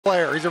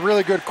player. He's a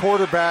really good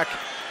quarterback.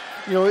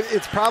 You know,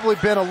 it's probably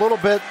been a little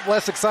bit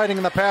less exciting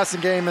in the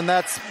passing game, and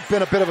that's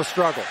been a bit of a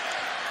struggle.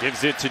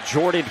 Gives it to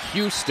Jordan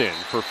Houston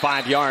for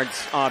 5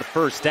 yards on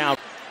first down.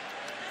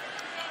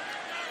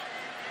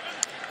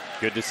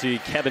 Good to see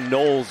Kevin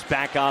Knowles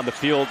back on the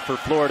field for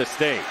Florida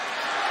State.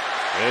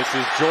 This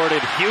is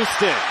Jordan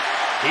Houston.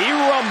 He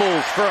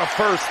rumbles for a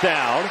first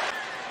down.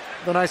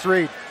 The nice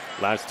read.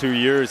 Last 2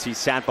 years, he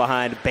sat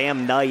behind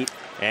Bam Knight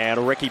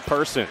and Ricky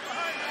Person.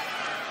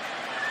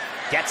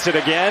 Gets it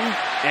again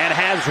and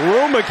has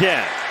room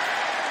again.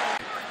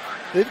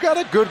 They've got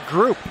a good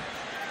group.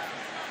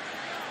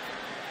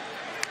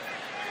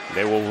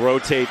 They will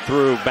rotate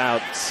through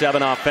about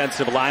 7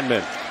 offensive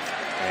linemen.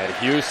 And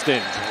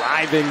Houston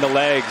driving the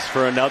legs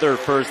for another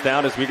first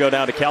down as we go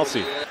down to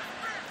Kelsey.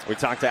 We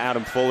talked to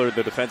Adam Fuller,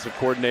 the defensive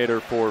coordinator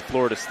for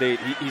Florida State.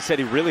 He said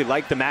he really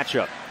liked the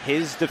matchup.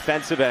 His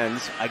defensive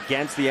ends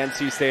against the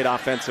NC State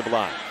offensive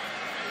line.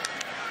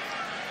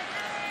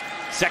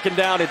 Second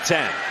down at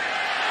 10.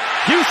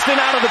 Houston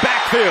out of the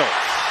backfield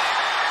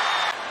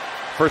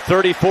for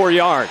 34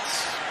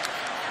 yards.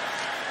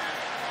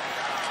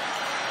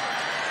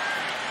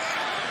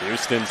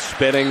 Houston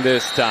spinning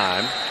this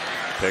time.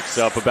 Picks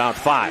up about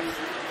 5.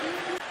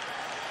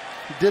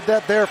 He did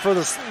that there for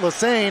the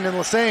Lassane, and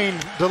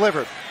Lassane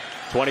delivered.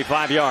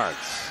 25 yards.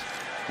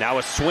 Now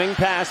a swing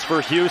pass for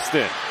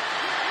Houston.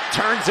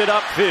 Turns it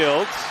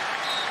upfield.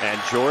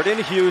 And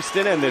Jordan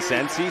Houston and this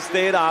NC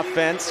State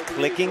offense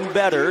clicking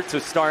better to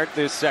start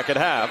this second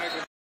half.